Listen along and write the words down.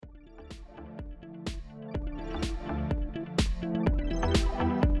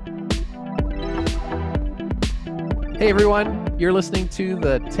Hey everyone, you're listening to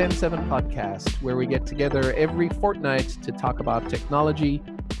the 10-7 podcast, where we get together every fortnight to talk about technology,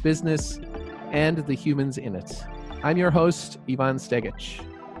 business, and the humans in it. I'm your host, Ivan Stegic.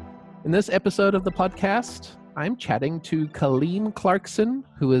 In this episode of the podcast, I'm chatting to Kaleem Clarkson,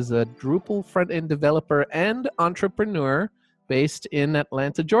 who is a Drupal front-end developer and entrepreneur based in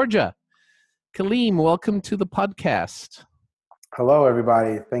Atlanta, Georgia. Kaleem, welcome to the podcast. Hello,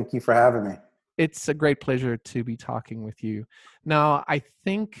 everybody. Thank you for having me. It's a great pleasure to be talking with you. Now, I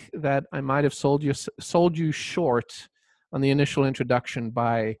think that I might have sold you short on the initial introduction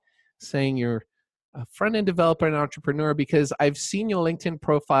by saying you're a front-end developer and entrepreneur, because I've seen your LinkedIn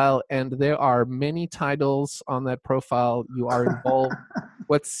profile and there are many titles on that profile. You are involved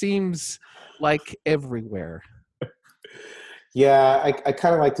what seems like everywhere. Yeah, I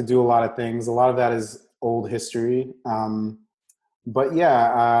kind of like to do a lot of things. A lot of that is old history.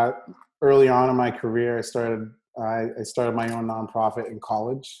 Early on in my career, I started my own nonprofit in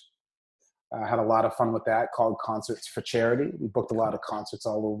college. I had a lot of fun with that, called Concerts for Charity. We booked a lot of concerts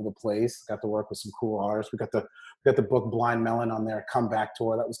all over the place. Got to work with some cool artists. We got the book Blind Melon on their comeback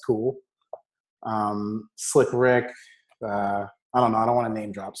tour. That was cool. Slick Rick. I don't know. I don't want to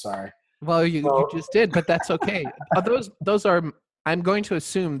name drop. Sorry. Well, you just did, but that's okay. Those are, I'm going to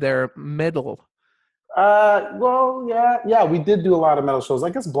assume they're metal. We did do a lot of metal shows. I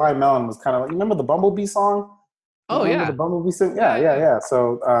guess Blind Melon was kind of like, you remember the Bumblebee song? Remember the Bumblebee song? Yeah.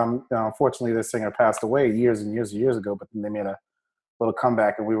 So, unfortunately, this singer passed away years and years ago, but then they made a little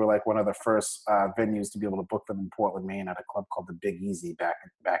comeback, and we were like one of the first venues to be able to book them in Portland, Maine, at a club called the Big Easy back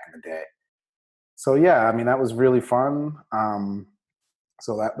in the day. So yeah, I mean, that was really fun.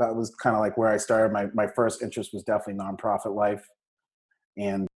 So that was kind of like where I started. My first interest was definitely nonprofit life,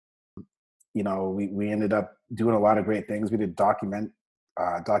 and we ended up doing a lot of great things. We did documentary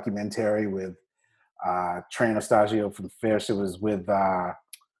with Trey Anastasio from Fish. It was with a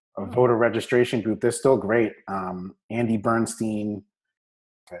voter registration group. They're still great. Andy Bernstein.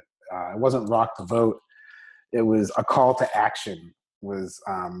 It wasn't Rock the Vote. It was A Call to Action. It was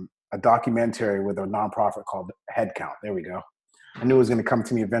a documentary with a nonprofit called Headcount. There we go. I knew it was going to come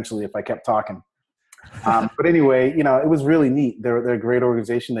to me eventually if I kept talking. But anyway, it was really neat. They're a great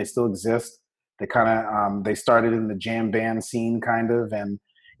organization. They still exist. They kind of they started in the jam band scene kind of, and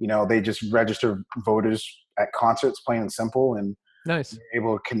they just register voters at concerts, plain and simple, and nice. We were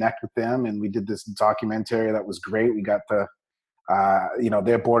able to connect with them. And we did this documentary that was great. We got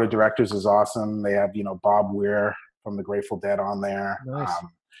their board of directors is awesome. They have Bob Weir from the Grateful Dead on there. Nice.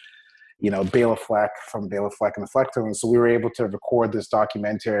 Bela Fleck from Bela Fleck and the Flecktones. So we were able to record this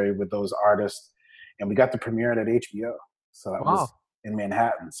documentary with those artists, and we got to premiere it at HBO. So that was in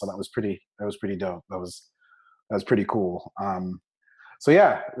Manhattan. So that was pretty dope. That was pretty cool. So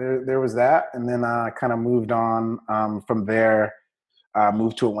yeah, there was that. And then I kind of moved on from there,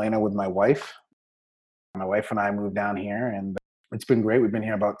 moved to Atlanta with my wife. My wife and I moved down here, and it's been great. We've been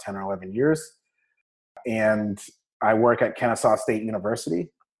here about 10 or 11 years. And I work at Kennesaw State University.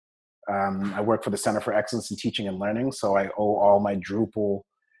 I work for the Center for Excellence in Teaching and Learning. So I owe all my Drupal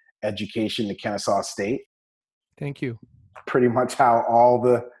education to Kennesaw State. Thank you. Pretty much how all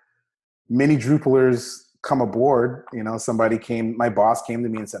the mini Drupalers come aboard. My boss came to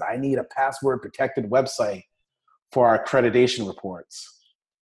me and said, I need a password protected website for our accreditation reports.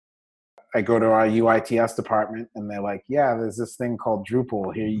 I go to our UITS department and they're like, yeah, there's this thing called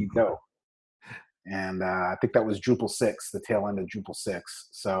Drupal. Here you go. And I think that was Drupal 6, the tail end of Drupal 6.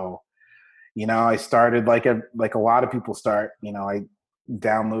 So, I started like a lot of people start. I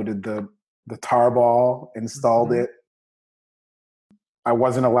downloaded the tarball, installed it. I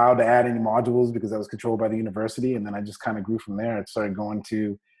wasn't allowed to add any modules because I was controlled by the university. And then I just kind of grew from there. I started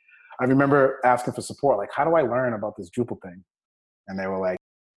I remember asking for support, like, how do I learn about this Drupal thing? And they were like,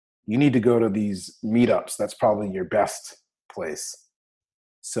 you need to go to these meetups. That's probably your best place.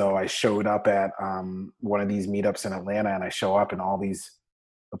 So I showed up at one of these meetups in Atlanta, and I show up and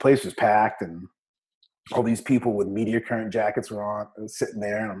the place was packed, and all these people with Meteor Current jackets were sitting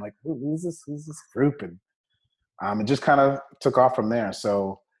there. And I'm like, who's this group? And it just kind of took off from there.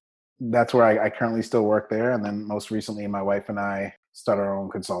 So that's where I currently still work there. And then most recently, my wife and I started our own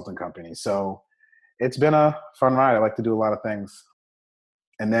consulting company. So it's been a fun ride. I like to do a lot of things.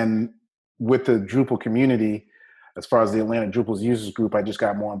 And then with the Drupal community, as far as the Atlanta Drupal's users group, I just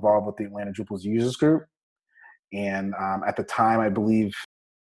got more involved with the Atlanta Drupal's users group. And at the time, I believe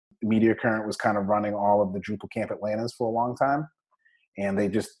Meteor Current was kind of running all of the Drupal Camp Atlantas for a long time. And they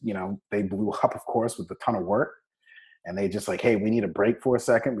just, they blew up, of course, with a ton of work. And they just like, hey, we need a break for a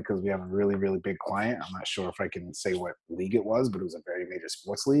second because we have a really, really big client. I'm not sure if I can say what league it was, but it was a very major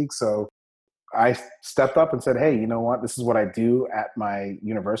sports league. So I stepped up and said, hey, you know what? This is what I do at my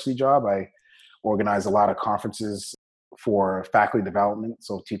university job. I organize a lot of conferences for faculty development.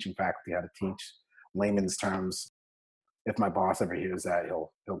 So teaching faculty how to teach layman's terms. If my boss ever hears that,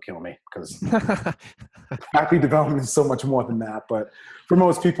 he'll kill me, because faculty development is so much more than that. But for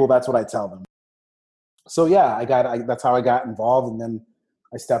most people, that's what I tell them. So yeah, that's how I got involved. And then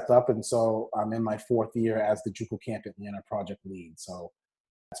I stepped up. And so I'm in my 4th year as the Drupal Camp Atlanta project lead. So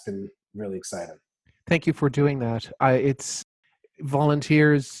it's been really exciting. Thank you for doing that. It's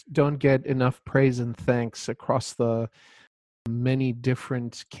volunteers don't get enough praise and thanks across the many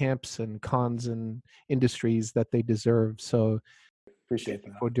different camps and cons and industries that they deserve. So Appreciate thank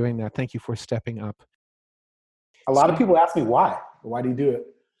you that. for doing that. Thank you for stepping up. A lot of people ask me why. Why do you do it?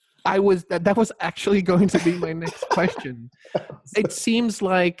 That was actually going to be my next question. It seems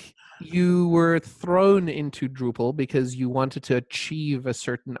like you were thrown into Drupal because you wanted to achieve a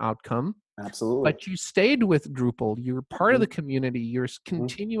certain outcome. Absolutely. But you stayed with Drupal. You're part of the community. You're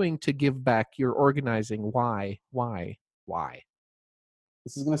continuing to give back. You're organizing. Why?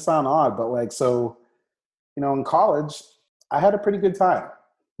 This is going to sound odd, but so, in college, I had a pretty good time.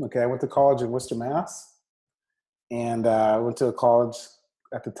 Okay. I went to college in Worcester, Mass. And I went to a college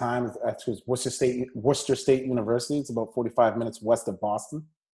at the time. Actually, it was Worcester State University. It's about 45 minutes west of Boston.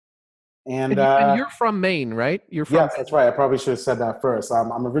 And you're from Maine, right? Yes, that's right. I probably should have said that first.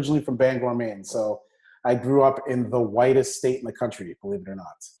 I'm originally from Bangor, Maine. So I grew up in the whitest state in the country, believe it or not.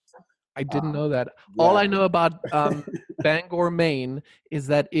 I didn't know that. Yeah. All I know about Bangor, Maine is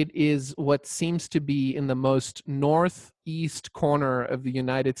that it is what seems to be in the most northeast corner of the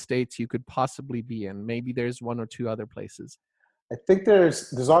United States you could possibly be in. Maybe there's one or two other places. I think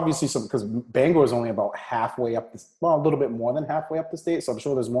there's obviously some, because Bangor is only about halfway up, a little bit more than halfway up the state. So I'm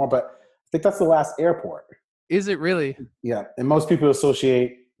sure there's more, but I think that's the last airport. Is it really? Yeah. And most people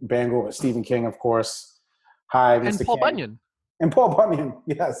associate Bangor with Stephen King, of course. Hi, Mr. And Paul King. Bunyan. And Paul Bunyan,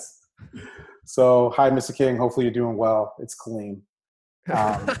 yes. So, hi, Mr. King. Hopefully you're doing well. It's Kaleem.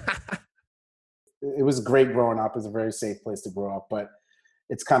 It was great growing up. It was a very safe place to grow up. But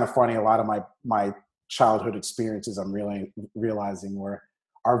it's kind of funny. A lot of my childhood experiences, I'm really realizing, were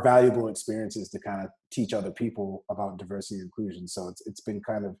are valuable experiences to kind of teach other people about diversity and inclusion. So it's been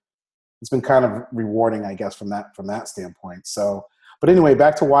kind of rewarding, I guess, from that standpoint. So, but anyway,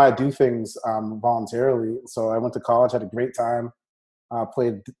 back to why I do things voluntarily. So I went to college, had a great time.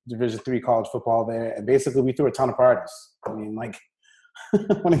 Played Division III college football there, and basically we threw a ton of parties. I mean,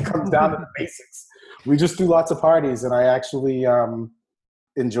 when it comes down to the basics, we just do lots of parties, and I actually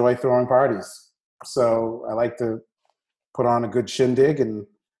enjoy throwing parties. So I like to put on a good shindig and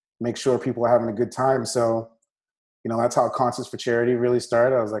make sure people are having a good time. So, that's how Concerts for Charity really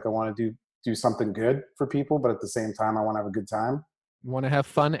started. I was like, I want to do something good for people, but at the same time, I want to have a good time. You want to have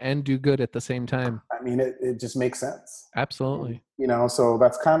fun and do good at the same time. I mean, it just makes sense. Absolutely. So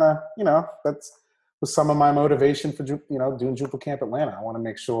that's kind of, that's was some of my motivation for, doing Drupal Camp Atlanta. I want to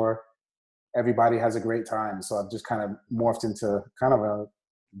make sure everybody has a great time. So I've just kind of morphed into kind of a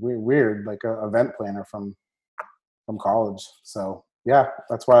weird, like a event planner from college. So yeah,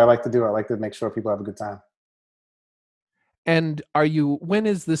 that's what I like to do. I like to make sure people have a good time. And when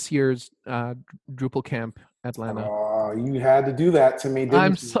is this year's Drupal Camp Atlanta? Oh, you had to do that to me, didn't you?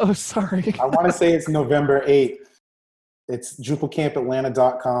 I'm so sorry. I want to say it's November 8th. It's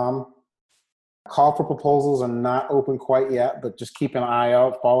DrupalCampAtlanta.com. Call for proposals are not open quite yet, but just keep an eye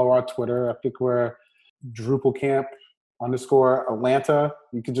out. Follow our Twitter. I think we're DrupalCamp_Atlanta.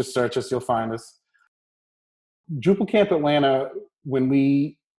 You can just search us. You'll find us. Drupal Camp Atlanta, when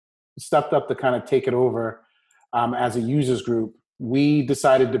we stepped up to kind of take it over as a users group, we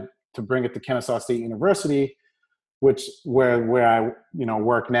decided to bring it to Kennesaw State University, where I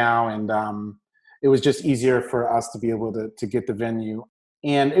work now, and it was just easier for us to be able to get the venue.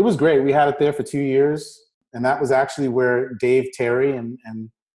 And it was great. We had it there for 2 years, and that was actually where Dave Terry and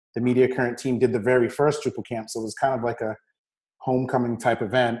the Media Current team did the very first Drupal Camp. So it was kind of like a homecoming type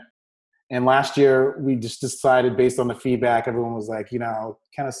event. And last year, we just decided, based on the feedback, everyone was like,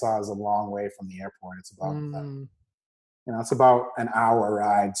 Kennesaw is a long way from the airport. It's about, it's about an hour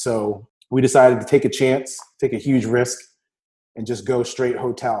ride. So we decided to take a chance, take a huge risk, and just go straight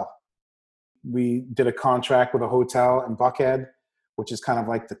hotel. We did a contract with a hotel in Buckhead, which is kind of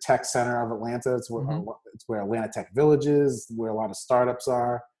like the tech center of Atlanta. It's where Atlanta Tech Village is, where a lot of startups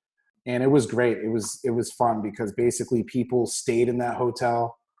are. And it was great. It was fun because basically people stayed in that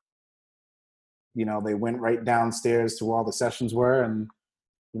hotel. They went right downstairs to where all the sessions were, and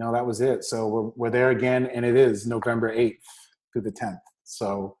that was it. So we're there again, and it is November 8th through the 10th.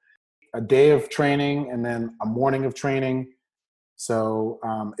 So a day of training and then a morning of training, So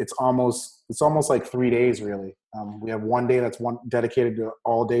it's almost like 3 days really. We have one day that's one dedicated to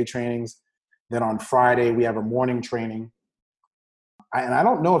all day trainings. Then on Friday we have a morning training. And I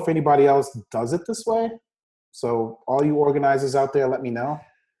don't know if anybody else does it this way. So all you organizers out there, let me know.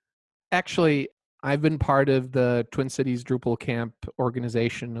 Actually, I've been part of the Twin Cities Drupal Camp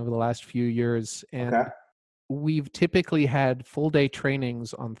organization over the last few years, and Okay. we've typically had full day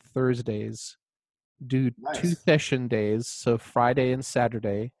trainings on Thursdays, do two Nice. session days, so Friday and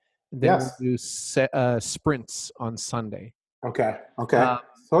Saturday, and then we'll Yes. do sprints on Sunday. Okay. Okay. Um,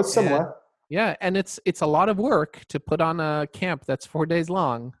 So it's and similar. yeah, and it's a lot of work to put on a camp that's 4 days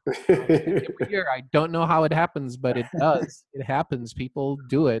long. Every year, I don't know how it happens, but it does. It happens. People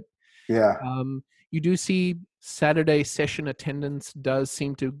do it. Yeah. You do see Saturday session attendance does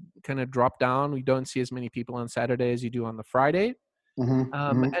seem to kind of drop down. We don't see as many people on Saturday as you do on the Friday.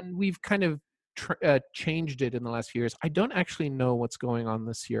 And we've kind of changed it in the last few years. I don't actually know what's going on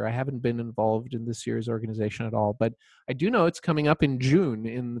this year. I haven't been involved in this year's organization at all, but I do know it's coming up in June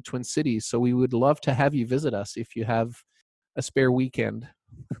in the Twin Cities. So we would love to have you visit us if you have a spare weekend.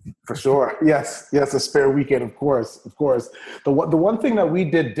 For sure. Yes. Yes. A spare weekend. Of course. Of course. The one thing that we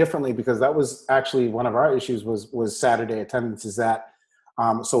did differently, because that was actually one of our issues was Saturday attendance, is that,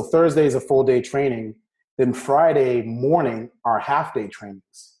 so Thursday is a full day training. Then Friday morning are half day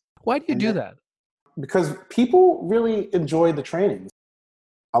trainings. Why do you do that? Because people really enjoy the trainings.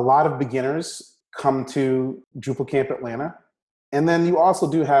 A lot of beginners come to Drupal Camp Atlanta. And then you also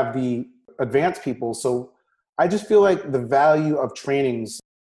do have the advanced people. So I just feel like the value of trainings,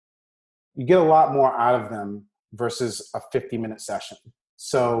 you get a lot more out of them versus a 50-minute session.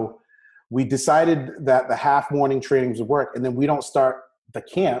 So we decided that the half morning trainings would work, and then we don't start the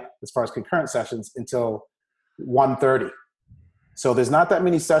camp as far as concurrent sessions until 1:30. So there's not that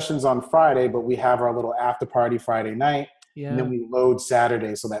many sessions on Friday, but we have our little after party Friday night, and then we load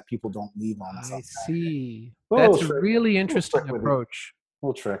Saturday so that people don't leave on us. I see. Little That's a trick, really little interesting trick with it. approach.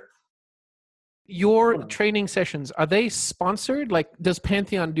 Little trick. Your training sessions, are they sponsored? Like, does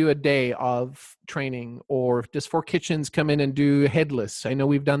Pantheon do a day of training, or does Four Kitchens come in and do headless? I know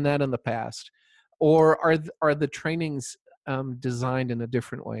we've done that in the past. Or are the trainings designed in a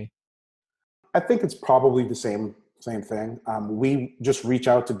different way? I think it's probably the same thing. We just reach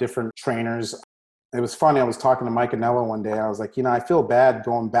out to different trainers. It was funny. I was talking to Mike Anello one day. I was like, I feel bad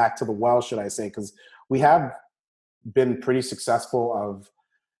going back to the well, should I say, because we have been pretty successful of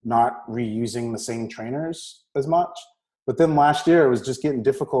not reusing the same trainers as much. But then last year it was just getting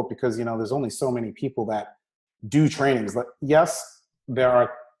difficult because, there's only so many people that do trainings. Like, yes, there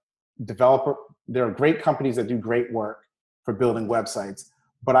are great companies that do great work for building websites,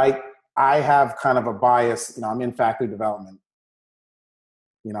 but I have kind of a bias. I'm in faculty development.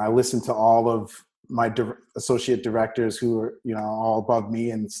 I listen to all of my associate directors who are, all above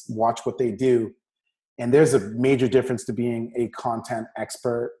me and watch what they do. And there's a major difference to being a content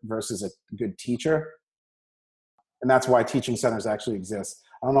expert versus a good teacher. And that's why teaching centers actually exist.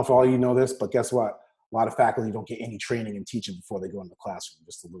 I don't know if all you know this, but guess what? A lot of faculty don't get any training in teaching before they go into the classroom.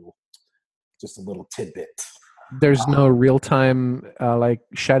 Just a little tidbit. There's no real-time like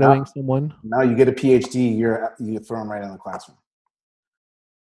shadowing someone? Now you get a PhD, you're thrown right in the classroom.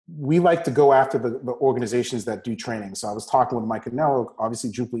 We like to go after the organizations that do training. So I was talking with Mike Anello.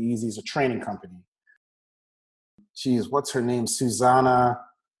 Obviously, Drupal Easy is a training company. Geez, what's her name? Susanna.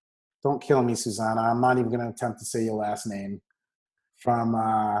 Don't kill me, Susanna. I'm not even going to attempt to say your last name. From,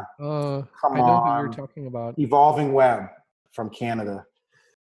 I know who you're talking about. Evolving Web from Canada.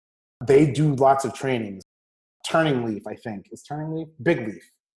 They do lots of trainings. Turning Leaf, I think. Is Turning Leaf? Big Leaf.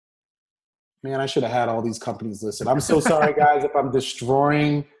 Man, I should have had all these companies listed. I'm so sorry, guys, if I'm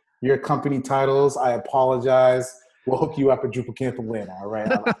destroying your company titles. I apologize. We'll hook you up at Drupal Camp Atlanta, all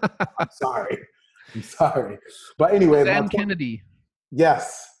right? I'm sorry. I'm sorry. But anyway. Suzanne Kennedy.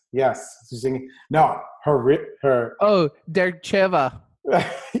 Yes. No, her. Oh, Dergacheva.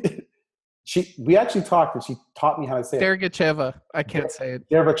 We actually talked, and she taught me how to say it. Dergacheva. I can't say it.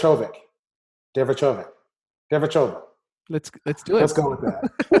 Dervachova. Let's do it. Let's go with that.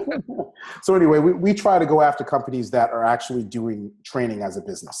 So anyway, we try to go after companies that are actually doing training as a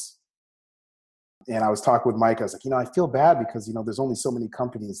business. And I was talking with Mike. I was like, I feel bad because, there's only so many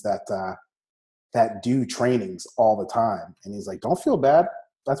companies that do trainings all the time. And he's like, don't feel bad.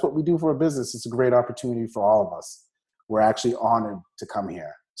 That's what we do for a business. It's a great opportunity for all of us. We're actually honored to come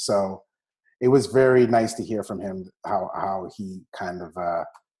here. So it was very nice to hear from him how he kind of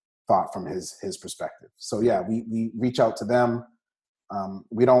thought from his perspective. So yeah, we reach out to them.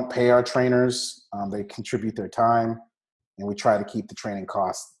 We don't pay our trainers. They contribute their time, and we try to keep the training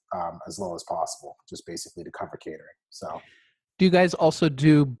costs as low as possible, just basically to cover catering. So Do you guys also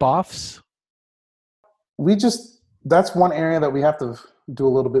do BOFs? That's one area that we have to do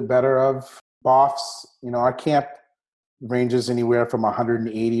a little bit better of. BOFs, our camp ranges anywhere from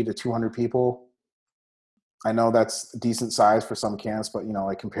 180 to 200 people. I know that's a decent size for some camps, but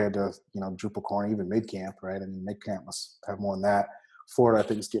like compared to Drupal core, even mid camp, right? I mean, mid camp must have more than that. Florida, I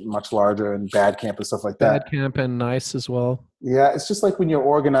think, is getting much larger, and bad camp and stuff like that. Bad camp and nice as well. Yeah, it's just like when you're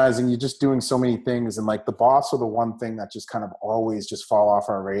organizing, you're just doing so many things, and like the BOFs are the one thing that just kind of always just fall off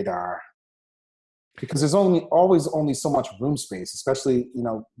our radar, because there's always only so much room space, especially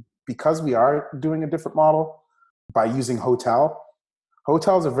because we are doing a different model by using hotels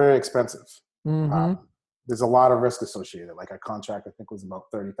are very expensive. There's a lot of risk associated. Like our contract, I think, was about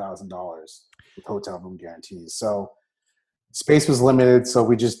 $30,000 with hotel room guarantees. So space was limited, so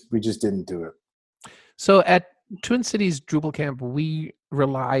we just didn't do it. So at Twin Cities Drupal Camp, we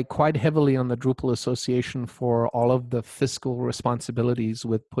rely quite heavily on the Drupal Association for all of the fiscal responsibilities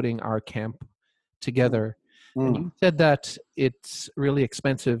with putting our camp together. And you said that it's really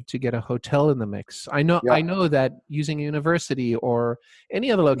expensive to get a hotel in the mix. I know that using a university or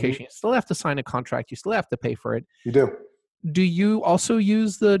any other location, you still have to sign a contract. You still have to pay for it. You do. Do you also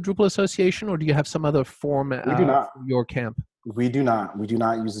use the Drupal Association, or do you have some other form We do not. for your camp? We do not. We do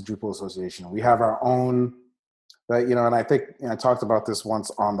not use the Drupal Association. We have our own, and I think I talked about this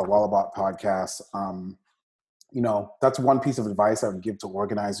once on the Lullabot podcast. That's one piece of advice I would give to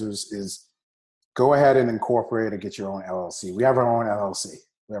organizers is go ahead and incorporate and get your own LLC. We have our own LLC.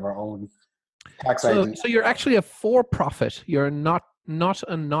 We have our own tax ID. So you're actually a for-profit. You're not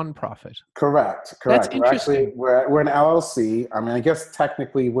a non-profit. Correct. That's interesting. We're an LLC. I mean, I guess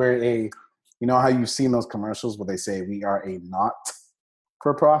technically we're a, how you've seen those commercials where they say we are a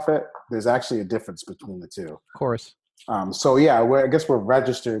not-for-profit? There's actually a difference between the two. Of course. So yeah, I guess we're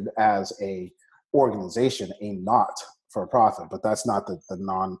registered as a organization, a not-for-profit, but that's not the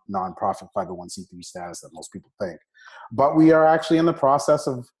non-profit 501c3 status that most people think. But we are actually in the process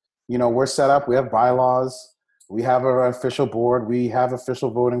of, we're set up, we have bylaws, we have our official board, we have official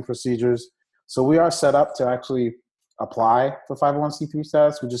voting procedures. So we are set up to actually apply for 501c3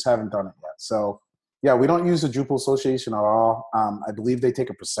 status. We just haven't done it yet. So yeah, we don't use the Drupal Association at all. I believe they take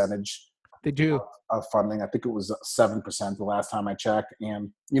a percentage. They do. Of funding. I think it was 7% the last time I checked.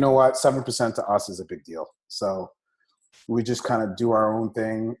 And you know what? 7% to us is a big deal. So we just kind of do our own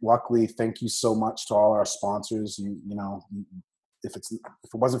thing. Luckily, thank you so much to all our sponsors. If it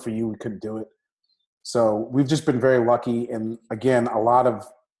wasn't for you, we couldn't do it. So we've just been very lucky. And again,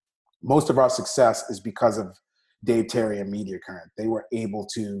 most of our success is because of Dave Terry and Media Current. They were able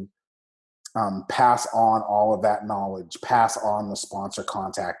to pass on all of that knowledge, pass on the sponsor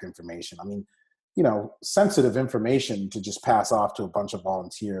contact information. I mean, sensitive information to just pass off to a bunch of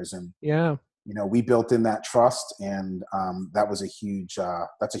volunteers. And yeah, we built in that trust, and that was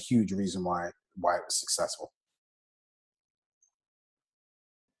that's a huge reason why it was successful.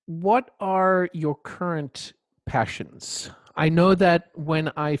 What are your current passions? I know that when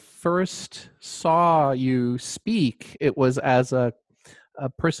I first saw you speak, it was as a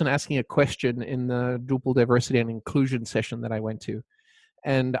person asking a question in the Drupal diversity and inclusion session that I went to.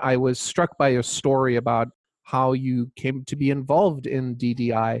 And I was struck by your story about how you came to be involved in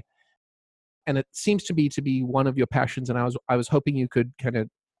DDI. And it seems to be one of your passions. And I was hoping you could kind of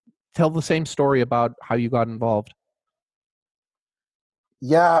tell the same story about how you got involved.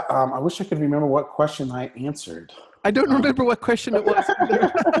 Yeah, I wish I could remember what question I answered. I don't remember what question it was.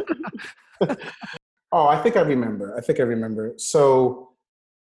 Oh, I think I remember. So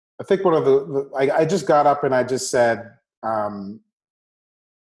I think one of I just got up and I just said, a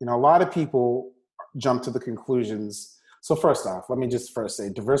lot of people jump to the conclusions. So first off, let me just first say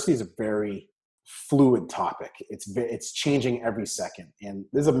diversity is a very fluid topic. It's changing every second. And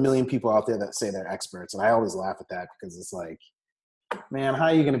there's a million people out there that say they're experts. And I always laugh at that because it's like, man, how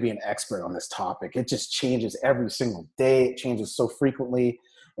are you going to be an expert on this topic? It just changes every single day. It changes so frequently.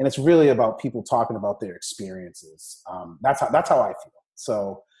 And it's really about people talking about their experiences. That's how I feel.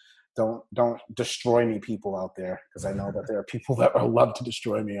 So don't destroy me, people out there, because I know that there are people that would love to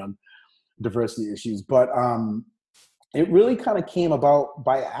destroy me on diversity issues. But it really kind of came about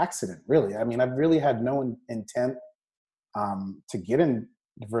by accident, really. I mean, I've really had no intent to get in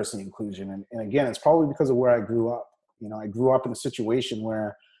diversity and inclusion. And again, it's probably because of where I grew up. I grew up in a situation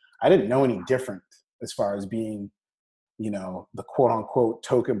where I didn't know any different as far as being, the quote unquote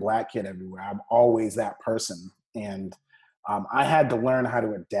token Black kid everywhere. I'm always that person. And I had to learn how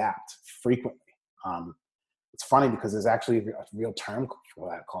to adapt frequently. It's funny because there's actually a real term for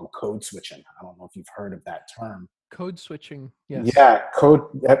that called code switching. I don't know if you've heard of that term. Code switching. Yes. Yeah, code.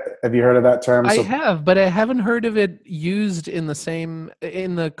 Have you heard of that term? I So have, but I haven't heard of it used in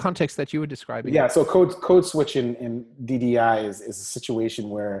the context that you were describing yeah, it. so code switch in DDI is a situation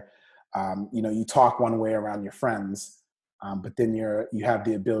where you talk one way around your friends, but then you have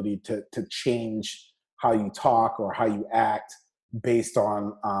the ability to change how you talk or how you act based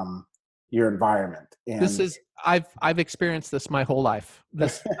on your environment. This And is I've experienced this my whole life.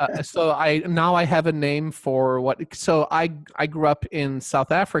 This so I have a name for what. So I grew up in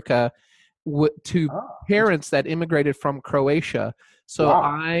South Africa to oh, parents that immigrated from Croatia. So wow,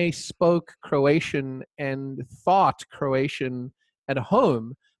 I spoke Croatian and thought Croatian at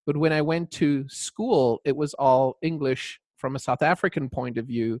home, but when I went to school, it was all English from a South African point of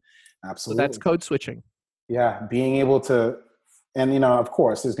view. So that's absolutely. code switching. Yeah, being able to, and of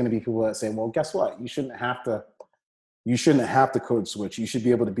course, there's going to be people that say, well, guess what? You shouldn't have to code switch. You should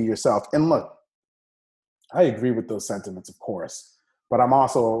be able to be yourself. And look, I agree with those sentiments, of course, but I'm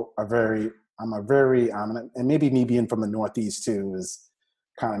also I'm a very, and maybe me being from the Northeast too is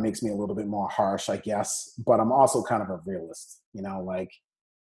kind of makes me a little bit more harsh, I guess, but I'm also kind of a realist, like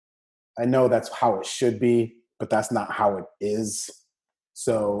I know that's how it should be, but that's not how it is.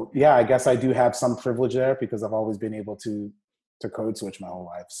 So yeah, I guess I do have some privilege there because I've always been able to code switch my whole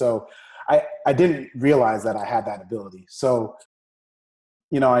life. So I didn't realize that I had that ability. So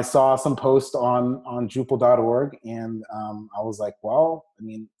I saw some post on Drupal.org, and I was like, well, I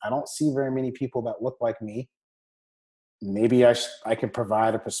mean, I don't see very many people that look like me. Maybe I can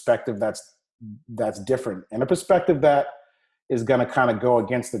provide a perspective that's different, and a perspective that is going to kind of go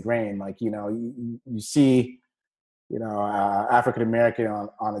against the grain. Like, you see, African American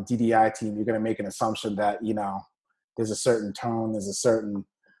on a DDI team, you're going to make an assumption that, there's a certain tone, there's a certain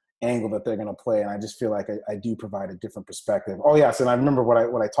angle that they're going to play. And I just feel like I do provide a different perspective. Oh yes. And I remember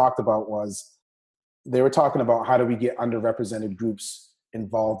what I talked about was they were talking about how do we get underrepresented groups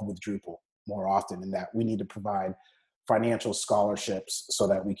involved with Drupal more often, and that we need to provide financial scholarships so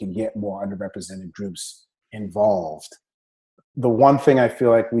that we can get more underrepresented groups involved. The one thing I feel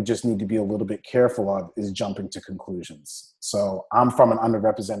like we just need to be a little bit careful of is jumping to conclusions. So I'm from an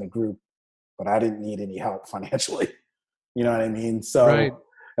underrepresented group, but I didn't need any help financially. You know what I mean? So, Right.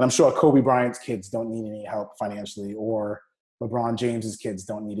 and I'm sure Kobe Bryant's kids don't need any help financially, or LeBron James's kids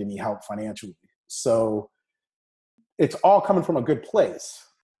don't need any help financially. So it's all coming from a good place.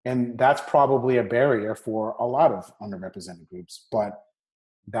 And that's probably a barrier for a lot of underrepresented groups, but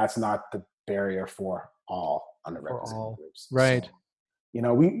that's not the barrier for all underrepresented groups. Right.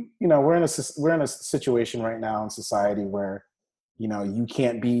 So, we're in a situation right now in society where, you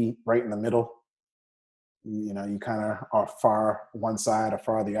can't be right in the middle. You kind of are far one side or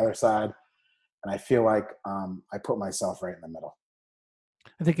far the other side. And I feel like I put myself right in the middle.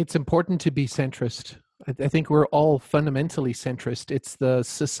 I think it's important to be centrist. I think we're all fundamentally centrist. It's the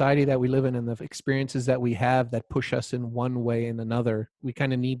society that we live in and the experiences that we have that push us in one way and another. We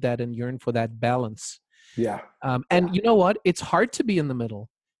kind of need that and yearn for that balance. Yeah. And you know what? It's hard to be in the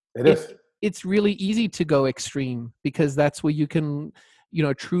middle. It is. It's really easy to go extreme because that's where you can,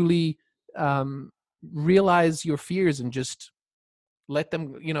 truly realize your fears and just let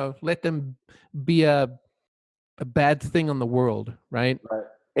them be a bad thing on the world, right? Right.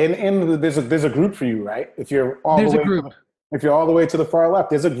 And there's a group for you, right? If you're all There's the a way group. if you're all the way to the far left,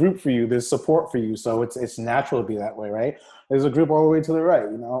 there's a group for you. There's support for you. So it's natural to be that way, right? There's a group all the way to the right.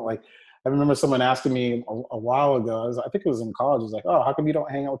 Like I remember someone asking me a while ago. I think it was in college. It was like, "Oh, how come you don't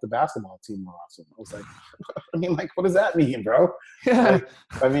hang out with the basketball team more often?" I was like, "I mean, like, what does that mean, bro?" Yeah. Like,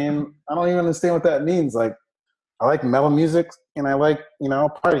 I mean, I don't even understand what that means. Like, I like metal music and I like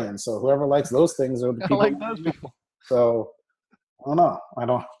partying. So whoever likes those things are the I people. like those people. So I don't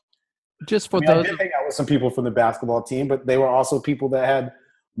know. Just for I those did hang out with some people from the basketball team, but they were also people that had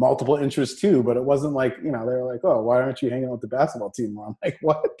multiple interests too. But it wasn't like, they were like, "Oh, why aren't you hanging out with the basketball team more?" I'm like,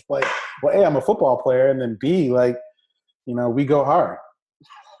 "What?" Like, well, A, I'm a football player. And then B, like, we go hard.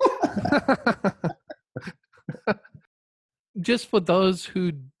 Just for those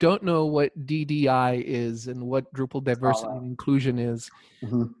who don't know what DDI is and what Drupal diversity and inclusion is,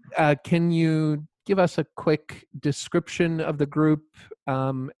 can you give us a quick description of the group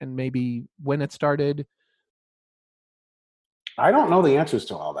and maybe when it started? I don't know the answers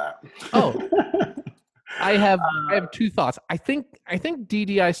to all that. Oh, I have two thoughts. I think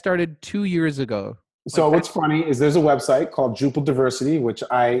DDI started 2 years ago. So what's funny is there's a website called Drupal Diversity, which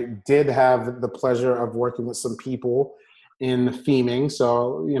I did have the pleasure of working with some people in theming.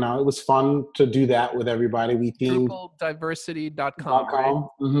 So, it was fun to do that with everybody. We themed DrupalDiversity.com, right?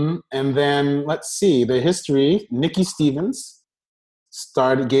 Mm-hmm. And then let's see the history. Nikki Stevens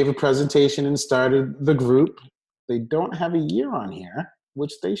gave a presentation and started the group. they don't have a year on here,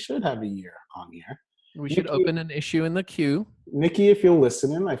 which they should have a year on here. We should open an issue in the queue. Nikki, if you're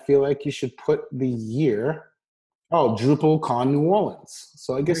listening, I feel like you should put the year. Oh, DrupalCon New Orleans.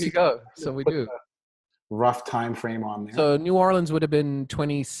 So I guess There you go. So we do. Rough time frame on there. So New Orleans would have been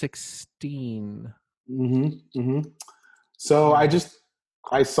 2016. So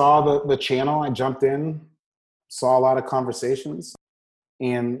I saw the channel. I jumped in, saw a lot of conversations.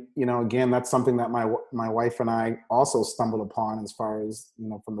 And, again, that's something that my wife and I also stumbled upon as far as,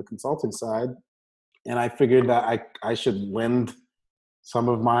 from the consulting side. And I figured that I should lend some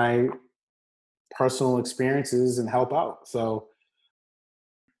of my personal experiences and help out. So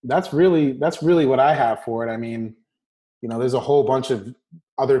that's really what I have for it. I mean, there's a whole bunch of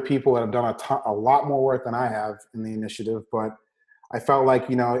other people that have done a lot more work than I have in the initiative, but I felt like,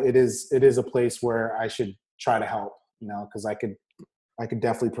 it is a place where I should try to help, because I could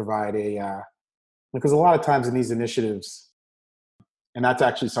definitely provide because a lot of times in these initiatives, and that's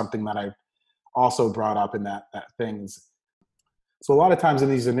actually something that I also brought up in that things. So a lot of times in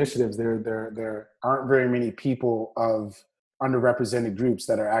these initiatives, there aren't very many people of underrepresented groups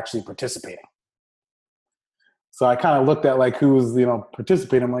that are actually participating. So I kind of looked at like who was,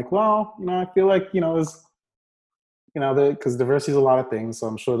 participating. I'm like, well, I feel like, there's, because diversity is a lot of things. So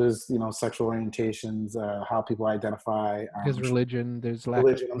I'm sure there's, sexual orientations, how people identify. There's religion. There's lack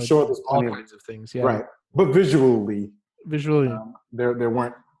religion. of I'm sure there's all kinds of things. Yeah. Right. But visually, there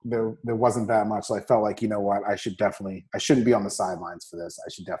wasn't that much. So I felt like, what, I shouldn't be on the sidelines for this. I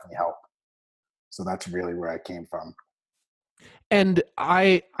should definitely help. So that's really where I came from. And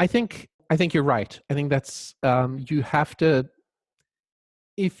I think you're right. I think that's, you have to,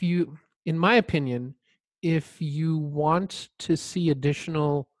 in my opinion, if you want to see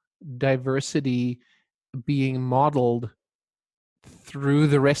additional diversity being modeled through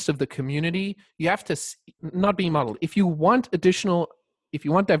the rest of the community, you have to not be modeled. If you want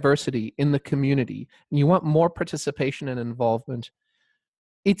diversity in the community and you want more participation and involvement,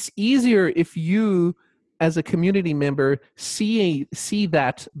 it's easier if you, as a community member, see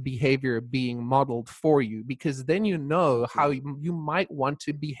that behavior being modeled for you, because then you know how you might want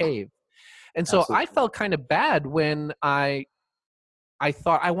to behave. And so Absolutely. I felt kind of bad when I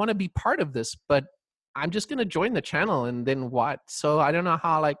thought I want to be part of this, but I'm just going to join the channel and then what? So I don't know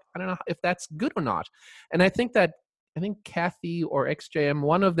if that's good or not. And I think Kathy or XJM,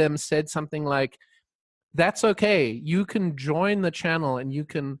 one of them said something like, that's okay. You can join the channel and you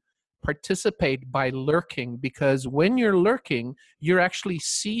can participate by lurking, because when you're lurking, you're actually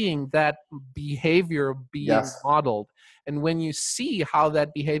seeing that behavior being modeled. And when you see how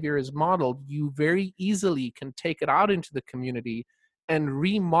that behavior is modeled, you very easily can take it out into the community and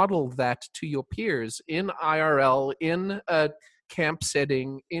remodel that to your peers in IRL, in a camp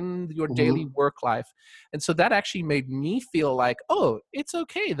setting, in your daily work life. And so that actually made me feel like, oh, it's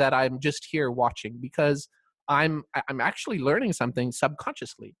okay that I'm just here watching, because I'm actually learning something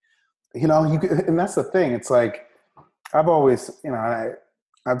subconsciously. And that's the thing. It's like, I've always,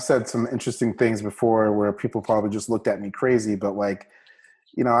 I've said some interesting things before where people probably just looked at me crazy, but like,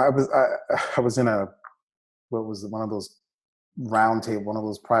 I was in one of those one of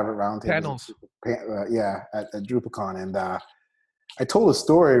those private round tables. Panels. At DrupalCon. And I told a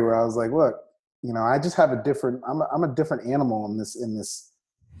story where I was like, look, I just have I'm a different animal in this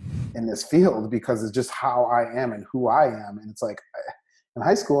field, because it's just how I am and who I am. And it's like, in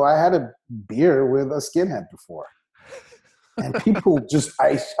high school, I had a beer with a skinhead before. And people just,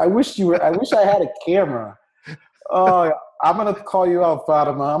 I wish I had a camera. Oh, I'm going to call you out,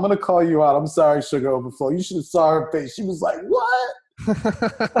 Fatima. I'm going to call you out. I'm sorry, Sugar Overflow. You should have saw her face. She was like, what?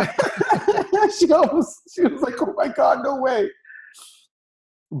 she was like, oh my God, no way.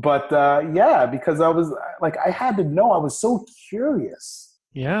 But because I was like, I had to know. I was so curious.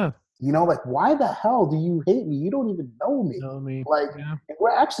 Yeah. Like, why the hell do you hate me? You don't even know me. Like,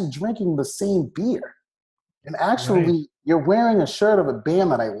 we're actually drinking the same beer. And actually, you're wearing a shirt of a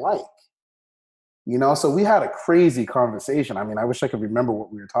band that I like. So we had a crazy conversation. I mean, I wish I could remember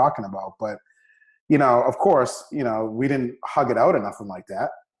what we were talking about. But, of course, we didn't hug it out or nothing like that.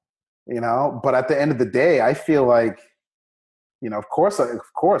 But at the end of the day, I feel like, of course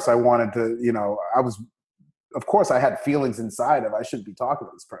I wanted to, of course I had feelings inside of, I shouldn't be talking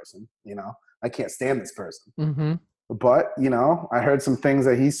to this person. I can't stand this person. Mm-hmm. But, I heard some things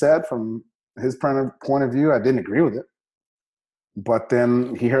that he said from his point of view. I didn't agree with it. But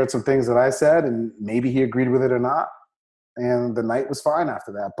then he heard some things that I said, and maybe he agreed with it or not. And the night was fine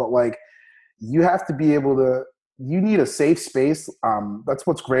after that. But like, you have to be able to, you need a safe space. That's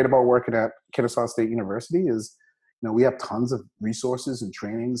what's great about working at Kennesaw State University is, we have tons of resources and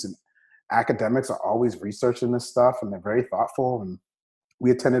trainings and academics are always researching this stuff, and they're very thoughtful. And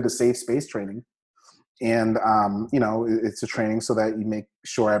we attended a safe space training, and it's a training so that you make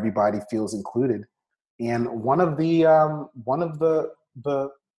sure everybody feels included. And one of the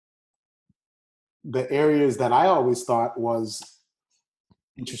areas that I always thought was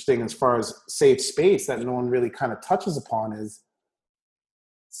interesting as far as safe space that no one really kind of touches upon is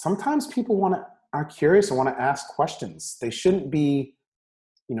sometimes people are curious and want to ask questions. They shouldn't be,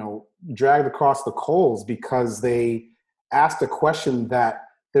 dragged across the coals because they asked a question that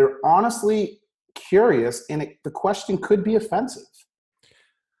they're honestly curious, and the question could be offensive.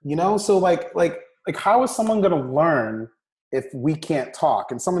 So like how is someone going to learn if we can't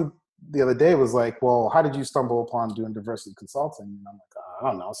talk? And someone the other day was like, well, how did you stumble upon doing diversity consulting? And I'm like, I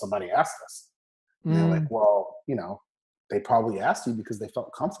don't know, somebody asked us. And they're like, well, they probably asked you because they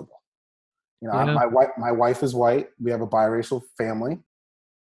felt comfortable. My wife is white. We have a biracial family.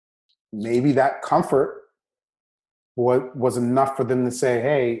 Maybe that comfort was enough for them to say,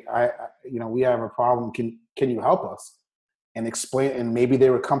 hey, we have a problem. Can you help us? And explain. And maybe they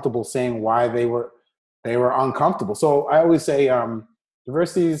were comfortable saying why they were uncomfortable. So I always say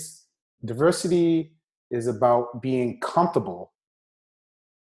diversity is about being comfortable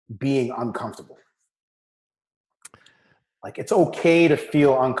being uncomfortable. Like, it's okay to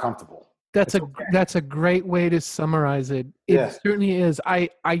feel uncomfortable. That's a great way to summarize it. It certainly is. I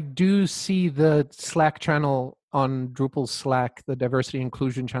do see the Slack channel on Drupal Slack, the diversity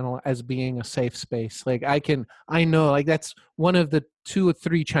inclusion channel, as being a safe space. Like I know like that's one of the 2 or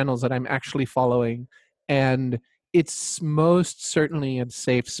 3 channels that I'm actually following. And it's most certainly a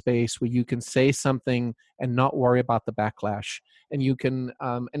safe space where you can say something and not worry about the backlash. And you can,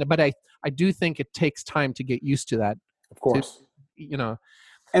 but I do think it takes time to get used to that. Of course.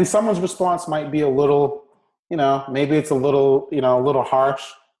 And someone's response might be a little, maybe it's a little harsh,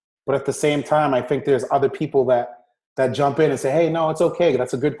 but at the same time, I think there's other people that jump in and say, hey, no, it's okay.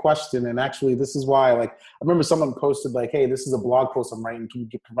 That's a good question. And actually, this is why, like, I remember someone posted like, hey, this is a blog post I'm writing. Can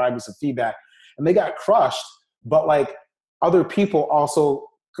you provide me some feedback? And they got crushed, but like other people also,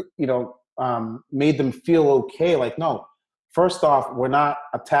 made them feel okay. Like, no, first off, we're not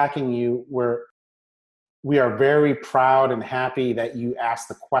attacking you. We are very proud and happy that you asked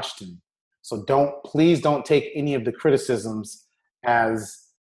the question. So please don't take any of the criticisms as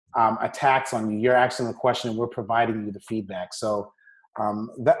attacks on you. You're asking the question and we're providing you the feedback. So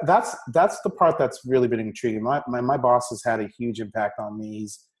that's the part that's really been intriguing. My boss has had a huge impact on me.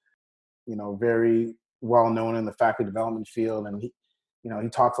 He's, very well known in the faculty development field. And he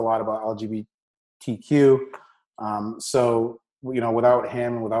talks a lot about LGBTQ. So without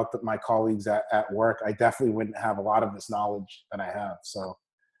him and without my colleagues at work, I definitely wouldn't have a lot of this knowledge that I have. So,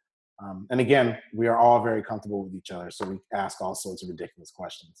 and again, we are all very comfortable with each other. So we ask all sorts of ridiculous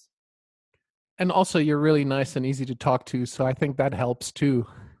questions. And also you're really nice and easy to talk to. So I think that helps too.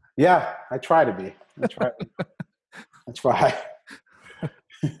 Yeah, I try to be. I try.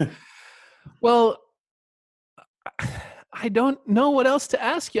 Well, I don't know what else to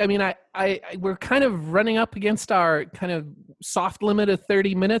ask you. I mean, we're kind of running up against our kind of soft limit of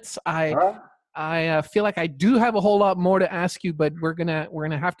 30 minutes. I feel like I do have a whole lot more to ask you, but we're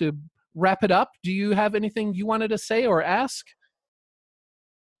gonna have to wrap it up. Do you have anything you wanted to say or ask?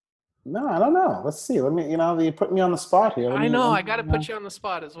 No, I don't know. Let's see. Let me, you put me on the spot here. I got to put you on the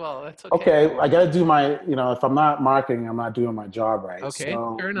spot as well. That's okay. Okay, I got to do my, if I'm not marketing, I'm not doing my job right. Okay,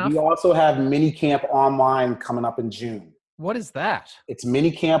 so fair enough. We also have Minicamp Online coming up in June. What is that? It's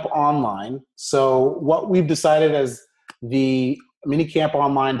Minicamp Online. So what we've decided as the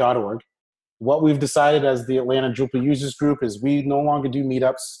minicamponline.org, what we've decided as the Atlanta Drupal Users Group is we no longer do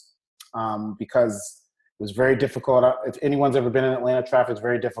meetups because it was very difficult. If anyone's ever been in Atlanta, traffic is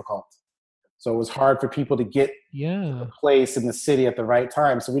very difficult. So it was hard for people to get to the place in the city at the right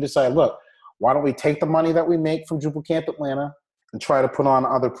time. So we decided, look, why don't we take the money that we make from Drupal Camp Atlanta and try to put on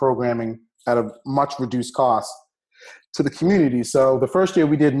other programming at a much reduced cost to the community. So the first year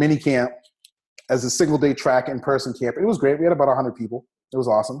we did Minicamp as a single day track in-person camp. It was great. We had about 100 people. It was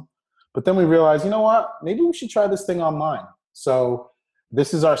awesome. But then we realized, you know what? Maybe we should try this thing online. So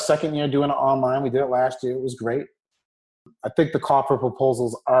this is our second year doing it online. We did it last year. It was great. I think the call for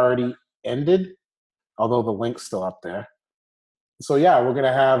proposals already ended, although the link's still up there. So yeah, we're going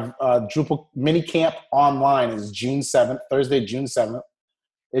to have Drupal Minicamp Online is June 7th, Thursday, June 7th.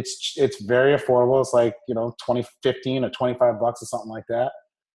 It's very affordable. It's like, $15 or $25 or something like that.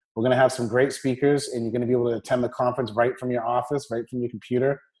 We're going to have some great speakers, and you're going to be able to attend the conference right from your office, right from your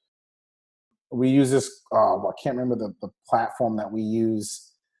computer. We use this, I can't remember the platform that we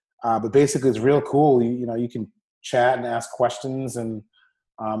use, but basically it's real cool. You can chat and ask questions, and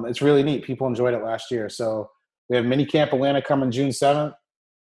It's really neat. People enjoyed it last year. So we have Mini Camp Atlanta coming June 7th.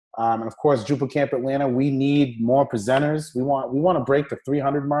 And of course, Drupal Camp Atlanta, we need more presenters. We want to break the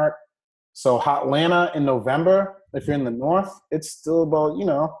 300 mark. So Hotlanta in November, if you're in the north, it's still about,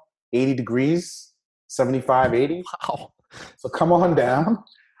 80 degrees, 75, 80. Wow. So come on down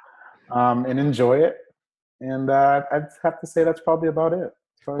and enjoy it. And I'd have to say that's probably about it.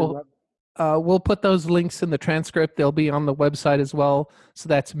 We'll put those links in the transcript. They'll be on the website as well. So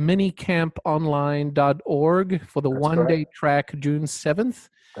that's minicamponline.org for the one-day track, June 7th.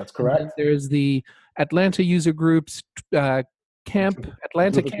 That's correct. And there's the Atlanta user groups camp,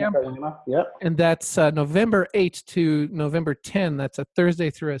 Atlanta Camp. Yep. And that's November 8th to November 10th. That's a Thursday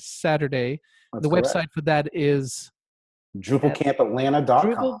through a Saturday. That's the correct. website for that is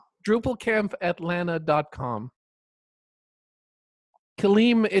DrupalCampAtlanta.com. DrupalCampAtlanta.com.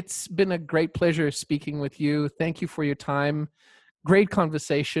 Kaleem, it's been a great pleasure speaking with you. Thank you for your time. Great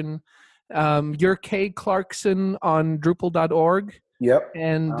conversation. You're K. Clarkson on Drupal.org. Yep.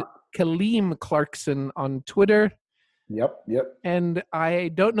 And Kaleem Clarkson on Twitter. Yep. And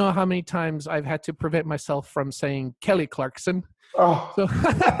I don't know how many times I've had to prevent myself from saying Kelly Clarkson. Oh. So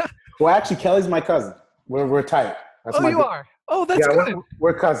well, actually, Kelly's my cousin. We're tight. That's you are? Oh, that's good.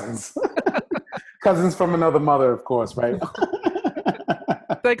 We're cousins. Cousins from another mother, of course, right?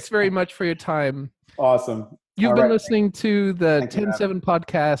 Thanks very much for your time. Awesome. You've been listening to the 10-7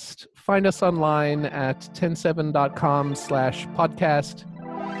 podcast. Find us online at 107.com/podcast.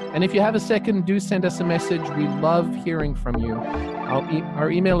 And if you have a second, do send us a message. We love hearing from you.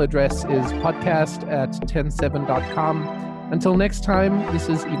 Our email address is podcast@107.com. Until next time, this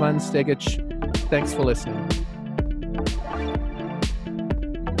is Ivan Stegic. Thanks for listening.